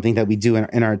be something that we do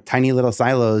in our tiny little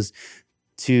silos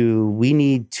to we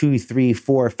need 2, 3,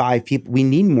 4, 5 people. We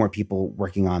need more people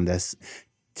working on this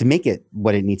to make it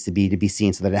what it needs to be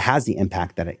seen so that it has the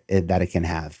impact that it can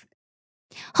have.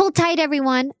 Hold tight,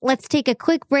 everyone. Let's take a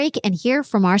quick break and hear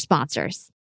from our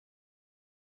sponsors.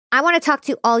 I want to talk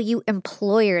to all you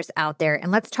employers out there,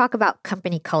 and let's talk about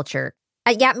company culture.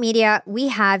 At Yap Media, we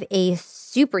have a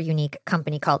super unique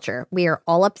company culture. We are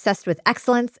all obsessed with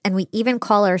excellence, and we even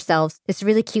call ourselves this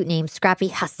really cute name, Scrappy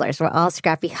Hustlers. We're all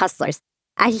Scrappy Hustlers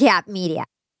at Yap Media.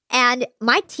 And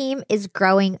my team is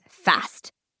growing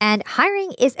fast. And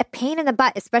hiring is a pain in the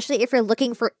butt, especially if you're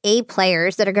looking for A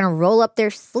players that are going to roll up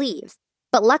their sleeves.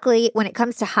 But luckily, when it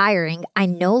comes to hiring, I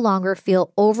no longer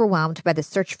feel overwhelmed by the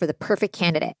search for the perfect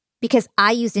candidate because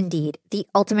I use Indeed, the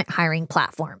ultimate hiring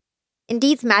platform.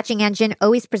 Indeed's matching engine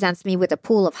always presents me with a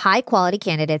pool of high-quality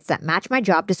candidates that match my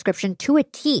job description to a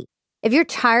T. If you're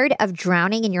tired of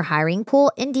drowning in your hiring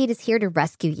pool, Indeed is here to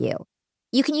rescue you.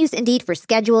 You can use Indeed for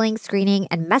scheduling, screening,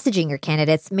 and messaging your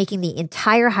candidates, making the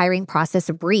entire hiring process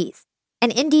a breeze.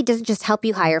 And Indeed doesn't just help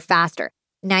you hire faster.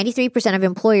 93% of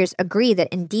employers agree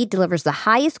that Indeed delivers the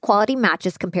highest quality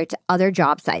matches compared to other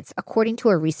job sites, according to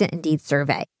a recent Indeed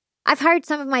survey. I've hired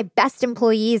some of my best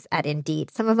employees at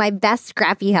Indeed, some of my best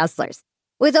scrappy hustlers.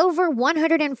 With over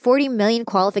 140 million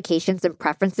qualifications and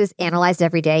preferences analyzed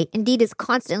every day, Indeed is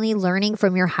constantly learning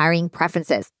from your hiring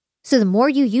preferences. So the more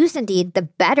you use Indeed, the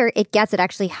better it gets at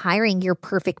actually hiring your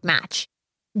perfect match.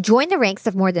 Join the ranks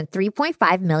of more than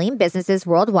 3.5 million businesses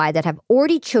worldwide that have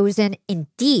already chosen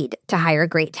Indeed to hire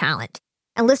great talent.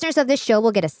 And listeners of this show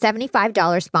will get a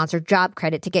 $75 sponsored job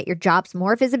credit to get your jobs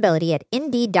more visibility at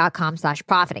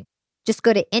Indeed.com/profiting. Just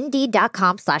go to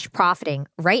Indeed.com/profiting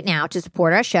right now to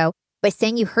support our show by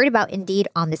saying you heard about Indeed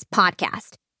on this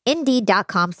podcast.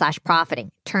 Indeed.com/profiting.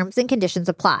 Terms and conditions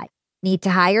apply. Need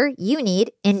to hire? You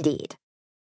need Indeed.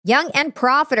 Young and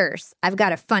profiters, I've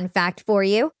got a fun fact for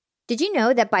you. Did you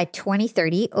know that by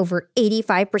 2030, over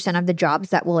 85% of the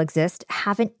jobs that will exist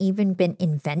haven't even been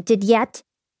invented yet?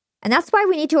 And that's why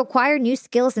we need to acquire new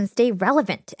skills and stay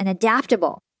relevant and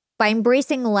adaptable. By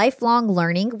embracing lifelong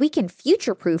learning, we can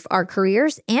future-proof our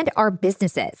careers and our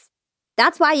businesses.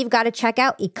 That's why you've got to check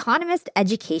out Economist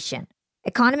Education.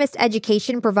 Economist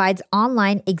Education provides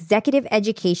online executive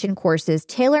education courses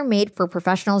tailor-made for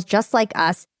professionals just like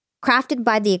us, crafted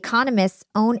by The Economist's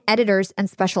own editors and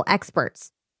special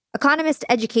experts. Economist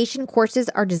Education courses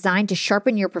are designed to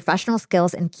sharpen your professional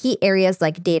skills in key areas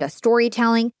like data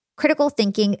storytelling, critical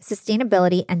thinking,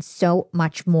 sustainability, and so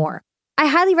much more. I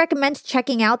highly recommend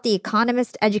checking out the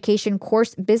Economist Education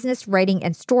course, Business Writing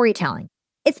and Storytelling.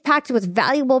 It's packed with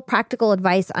valuable practical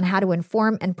advice on how to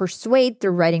inform and persuade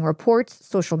through writing reports,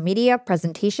 social media,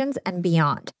 presentations, and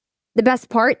beyond. The best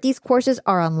part, these courses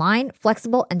are online,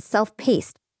 flexible, and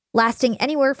self-paced, lasting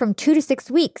anywhere from 2 to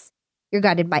 6 weeks. You're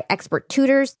guided by expert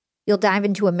tutors. You'll dive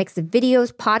into a mix of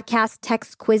videos, podcasts,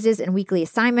 texts, quizzes, and weekly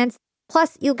assignments.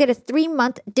 Plus, you'll get a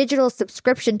 3-month digital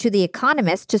subscription to The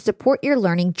Economist to support your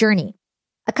learning journey.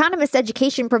 Economist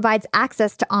Education provides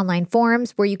access to online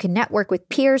forums where you can network with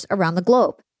peers around the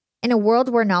globe. In a world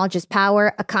where knowledge is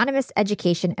power, Economist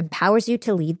Education empowers you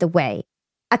to lead the way.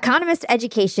 Economist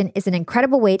Education is an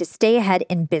incredible way to stay ahead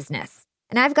in business.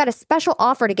 And I've got a special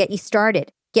offer to get you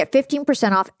started. Get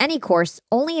 15% off any course,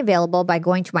 only available by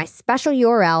going to my special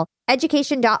URL,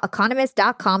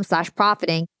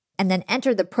 education.economist.com/profiting, and then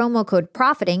enter the promo code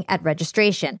PROFITING at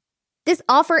registration. This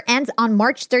offer ends on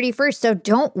March 31st, so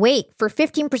don't wait. For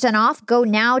 15% off, go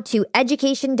now to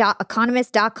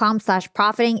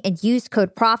education.economist.com/profiting and use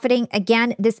code PROFITING.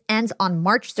 Again, this ends on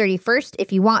March 31st.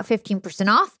 If you want 15%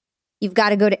 off, you've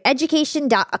got to go to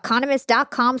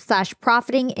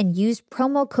education.economist.com/profiting and use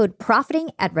promo code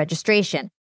PROFITING at registration.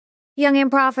 Young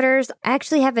and profiters, I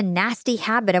actually have a nasty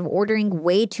habit of ordering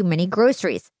way too many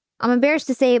groceries. I'm embarrassed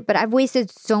to say it, but I've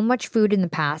wasted so much food in the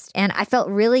past, and I felt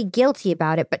really guilty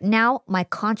about it, but now my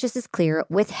conscience is clear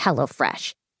with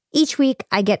HelloFresh. Each week,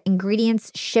 I get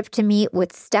ingredients shipped to me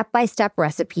with step-by-step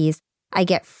recipes. I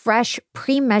get fresh,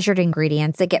 pre-measured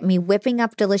ingredients that get me whipping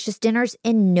up delicious dinners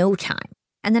in no time.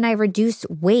 And then I reduce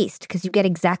waste because you get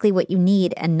exactly what you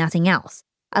need and nothing else.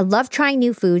 I love trying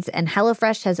new foods, and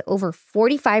HelloFresh has over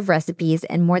 45 recipes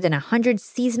and more than 100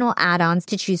 seasonal add-ons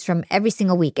to choose from every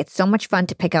single week. It's so much fun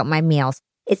to pick out my meals.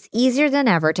 It's easier than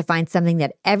ever to find something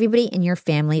that everybody in your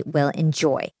family will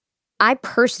enjoy. I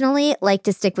personally like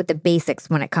to stick with the basics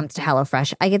when it comes to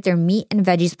HelloFresh. I get their meat and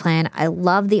veggies plan. I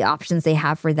love the options they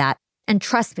have for that. And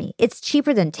trust me, it's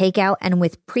cheaper than takeout, and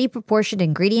with pre-proportioned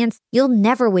ingredients, you'll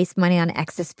never waste money on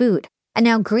excess food. And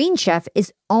now Green Chef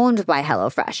is owned by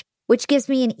HelloFresh, which gives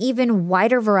me an even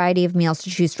wider variety of meals to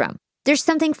choose from. There's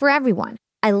something for everyone.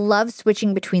 I love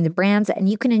switching between the brands, and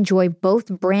you can enjoy both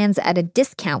brands at a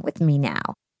discount with me now.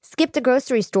 Skip the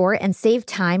grocery store and save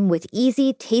time with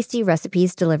easy, tasty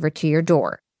recipes delivered to your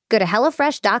door. Go to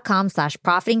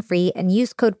HelloFresh.com/profitingfree and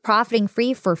use code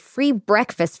PROFITINGFREE for free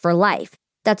breakfast for life.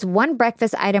 That's one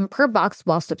breakfast item per box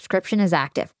while subscription is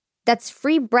active. That's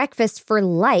free breakfast for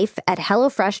life at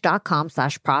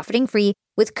HelloFresh.com/profitingfree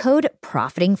with code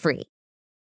PROFITINGFREE.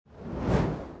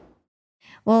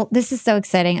 Well, this is so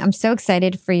exciting. I'm so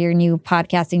excited for your new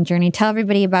podcasting journey. Tell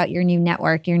everybody about your new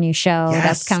network, your new show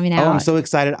that's coming out. Oh, I'm so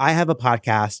excited. I have a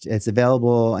podcast. It's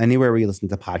available anywhere where you listen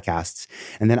to podcasts.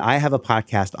 And then I have a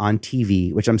podcast on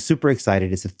TV, which I'm super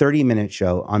excited. It's a 30-minute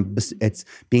show. It's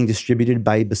being distributed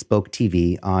by Bespoke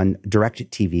TV on Direct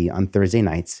TV on Thursday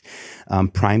nights,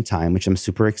 prime time, which I'm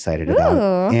super excited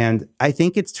about. And I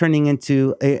think it's turning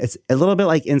into, it's a little bit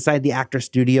like Inside the Actor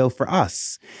Studio for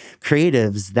us,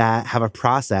 creatives that have a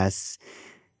process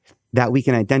that we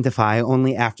can identify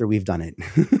only after we've done it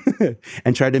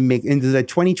and try to make into the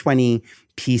 2020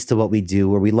 piece to what we do,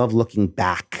 where we love looking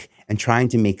back and trying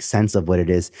to make sense of what it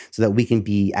is so that we can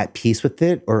be at peace with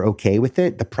it or okay with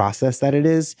it, the process that it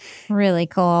is. Really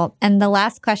cool. And the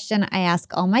last question I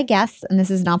ask all my guests, and this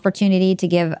is an opportunity to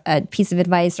give a piece of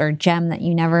advice or gem that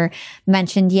you never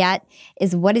mentioned yet,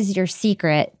 is what is your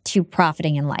secret to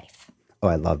profiting in life? Oh,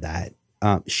 I love that.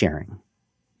 Sharing.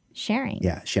 Sharing.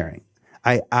 Yeah, sharing.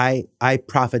 I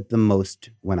profit the most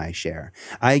when I share.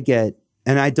 And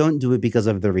I don't do it because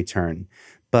of the return,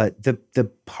 but the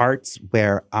parts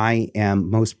where I am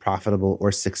most profitable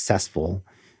or successful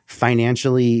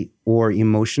financially or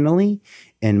emotionally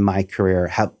in my career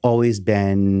have always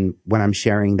been when I'm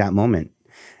sharing that moment.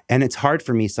 And it's hard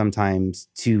for me sometimes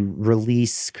to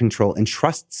release control and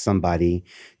trust somebody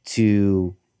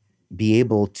to be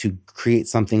able to create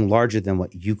something larger than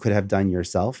what you could have done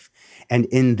yourself. And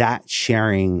in that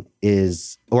sharing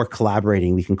or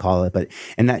collaborating, we can call it, but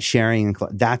in that sharing,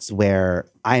 that's where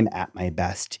I'm at my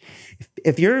best.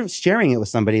 If you're sharing it with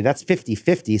somebody, that's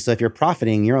 50-50. So if you're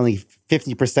profiting, you're only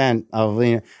 50% of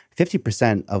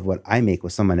 50% of what I make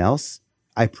with someone else.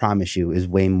 I promise you is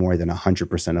way more than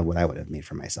 100% of what I would have made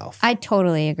for myself. I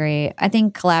totally agree. I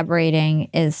think collaborating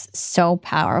is so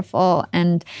powerful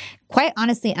and quite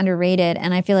honestly underrated.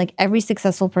 And I feel like every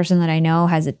successful person that I know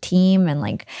has a team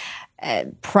and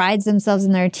prides themselves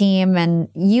in their team. And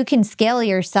you can scale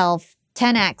yourself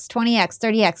 10x, 20x,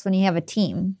 30x when you have a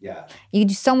team. Yeah. You can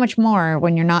do so much more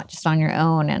when you're not just on your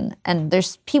own. And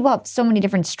there's people have so many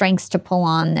different strengths to pull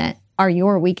on that are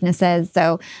your weaknesses.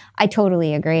 So I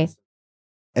totally agree.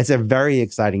 It's a very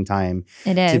exciting time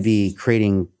to be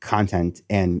creating content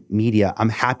and media. I'm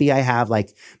happy I have my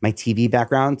TV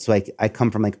background. So I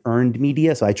come from earned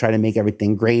media. So I try to make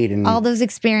everything great. And all those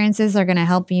experiences are going to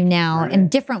help you now in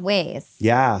different ways.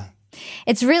 Yeah.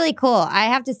 It's really cool. I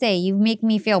have to say, you make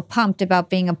me feel pumped about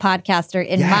being a podcaster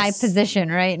in my position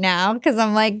right now, because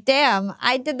I'm like, damn,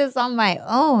 I did this on my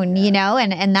own,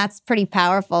 and that's pretty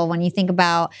powerful when you think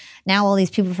about now all these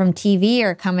people from TV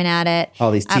are coming at it.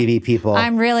 All these TV people.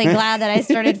 I'm really glad that I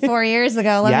started 4 years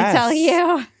ago, let me tell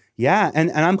you. Yeah, and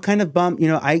I'm kind of bummed.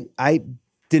 I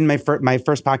did my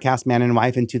first podcast, Man and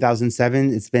Wife, in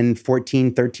 2007. It's been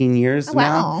 13 years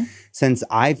now since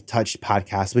I've touched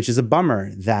podcasts, which is a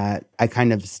bummer that I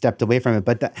kind of stepped away from it.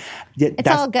 But it's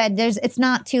all good. It's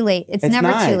not too late. It's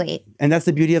never too late. And that's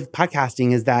the beauty of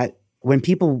podcasting, is that when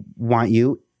people want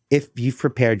you, if you've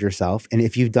prepared yourself and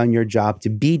if you've done your job to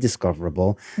be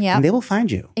discoverable, then they will find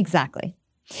you. Exactly.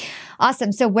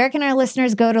 Awesome. So where can our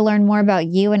listeners go to learn more about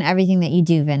you and everything that you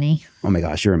do, Vinnie? Oh my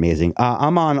gosh, you're amazing.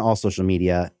 I'm on all social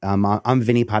media. I'm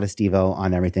Vinnie Potestivo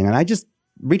on everything. And I just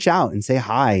reach out and say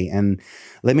hi and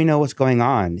let me know what's going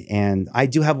on. And I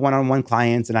do have one-on-one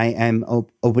clients, and I am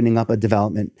opening up a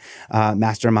development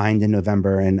mastermind in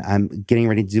November, and I'm getting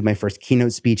ready to do my first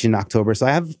keynote speech in October. So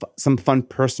I have some fun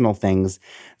personal things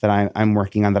that I'm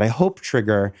working on that I hope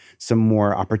trigger some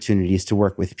more opportunities to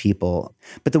work with people.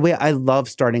 But the way I love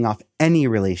starting off any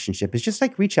relationship is just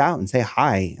reach out and say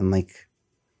hi and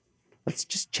let's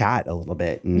just chat a little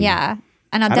bit. And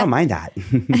and I don't mind that.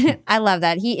 I love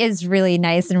that. He is really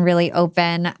nice and really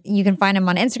open. You can find him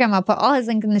on Instagram. I'll put all his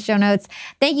links in the show notes.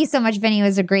 Thank you so much, Vinnie. It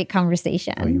was a great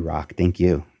conversation. Oh, you rock. Thank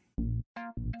you.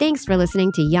 Thanks for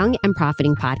listening to Young and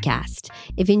Profiting Podcast.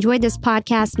 If you enjoyed this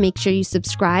podcast, make sure you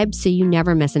subscribe so you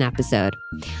never miss an episode.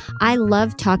 I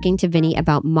love talking to Vinnie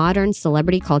about modern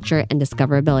celebrity culture and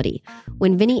discoverability.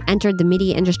 When Vinnie entered the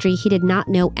media industry, he did not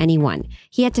know anyone.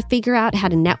 He had to figure out how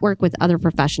to network with other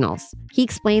professionals. He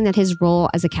explained that his role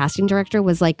as a casting director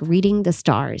was like reading the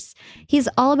stars. He's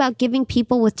all about giving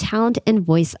people with talent and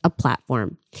voice a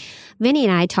platform. Vinnie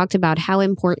and I talked about how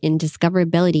important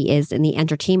discoverability is in the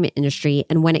entertainment industry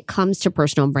and when it comes to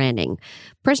personal branding.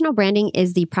 Personal branding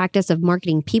is the practice of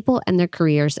marketing people and their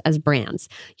careers as brands.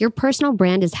 Your personal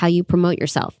brand is how you promote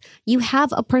yourself. You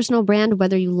have a personal brand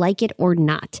whether you like it or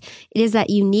not. It is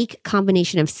that unique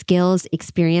combination of skills,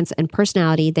 experience, and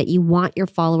personality that you want your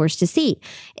followers to see.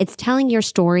 It's telling your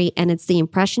story, and it's the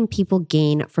impression people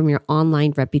gain from your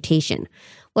online reputation.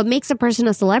 What makes a person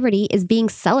a celebrity is being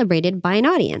celebrated by an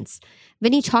audience.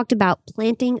 Vinnie talked about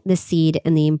planting the seed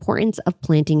and the importance of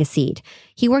planting a seed.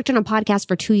 He worked on a podcast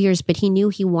for 2 years, but he knew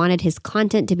he wanted his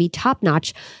content to be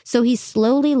top-notch, so he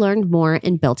slowly learned more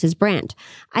and built his brand.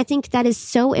 I think that is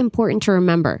so important to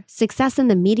remember. Success in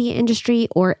the media industry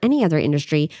or any other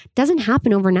industry doesn't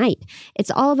happen overnight. It's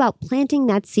all about planting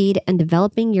that seed and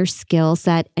developing your skill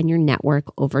set and your network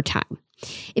over time.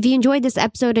 If you enjoyed this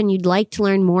episode and you'd like to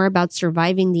learn more about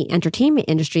surviving the entertainment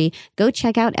industry, go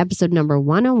check out episode number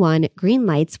 101, Green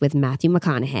Lights with Matthew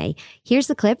McConaughey. Here's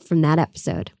the clip from that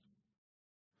episode.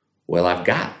 Well, I've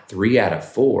got 3 out of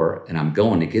 4, and I'm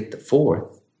going to get the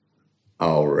 4th.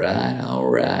 All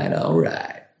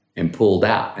right. And pulled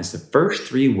out. It's the first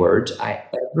 3 words I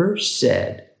ever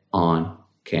said on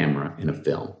camera in a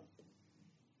film.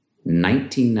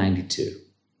 1992.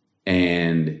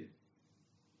 And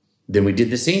then we did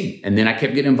the scene. And then I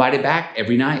kept getting invited back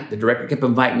every night. The director kept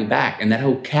inviting me back. And that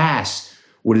whole cast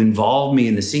would involve me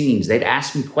in the scenes. They'd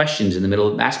ask me questions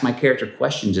ask my character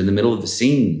questions in the middle of the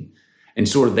scene. And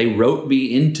sort of they wrote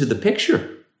me into the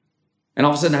picture. And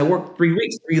all of a sudden I worked 3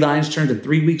 weeks. 3 lines turned to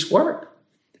 3 weeks work.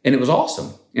 And it was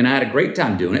awesome. And I had a great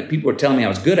time doing it. People were telling me I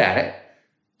was good at it.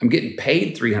 I'm getting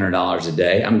paid $300 a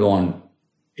day. I'm going,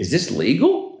 is this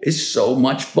legal? It's so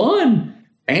much fun.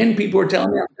 And people are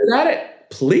telling me I'm good at it.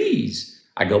 Please.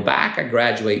 I go back, I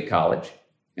graduate college,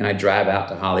 And I drive out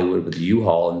to Hollywood with a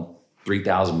U-Haul and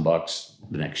 $3,000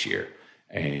 the next year.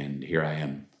 And here I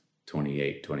am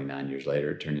 28, 29 years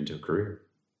later, it turned into a career.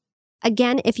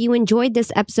 Again, if you enjoyed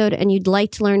this episode and you'd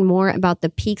like to learn more about the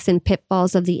peaks and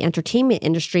pitfalls of the entertainment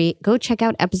industry, go check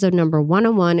out episode number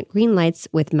 101, Green Lights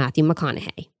with Matthew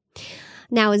McConaughey.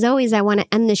 Now, as always, I want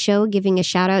to end the show giving a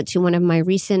shout out to one of my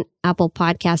recent Apple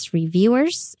Podcast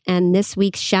reviewers. And this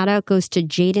week's shout out goes to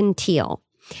Jaden Teal.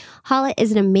 Hala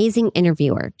is an amazing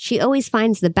interviewer. She always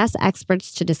finds the best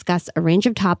experts to discuss a range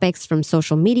of topics from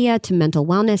social media to mental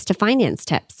wellness to finance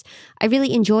tips. I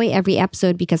really enjoy every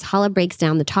episode because Hala breaks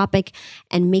down the topic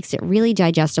and makes it really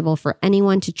digestible for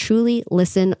anyone to truly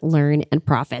listen, learn, and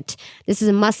profit. This is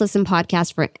a must-listen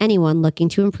podcast for anyone looking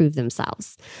to improve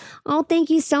themselves. Oh, thank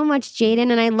you so much,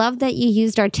 Jaden. And I love that you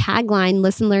used our tagline,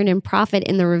 Listen, Learn, and Profit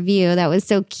in the review. That was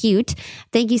so cute.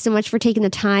 Thank you so much for taking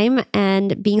the time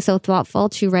and being so thoughtful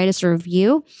to write us a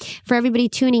review. For everybody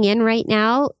tuning in right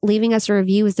now, leaving us a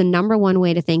review is the number one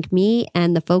way to thank me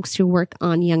and the folks who work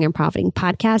on Young and Profiting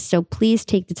Podcast. So please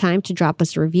take the time to drop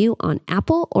us a review on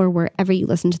Apple or wherever you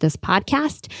listen to this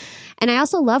podcast. And I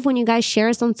also love when you guys share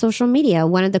us on social media.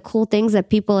 One of the cool things that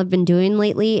people have been doing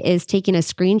lately is taking a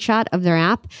screenshot of their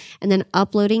app and then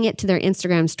uploading it to their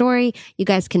Instagram story. You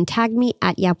guys can tag me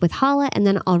at Yap with Hala, and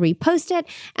then I'll repost it.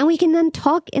 And we can then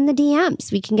talk in the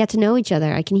DMs. We can get to know each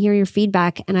other. I can hear your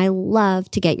feedback, and I love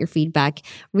to get your feedback.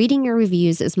 Reading your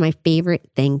reviews is my favorite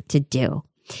thing to do.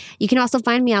 You can also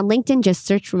find me on LinkedIn. Just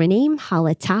search for my name,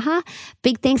 Hala Taha.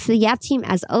 Big thanks to the Yap team.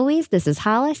 As always, this is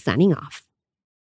Hala signing off.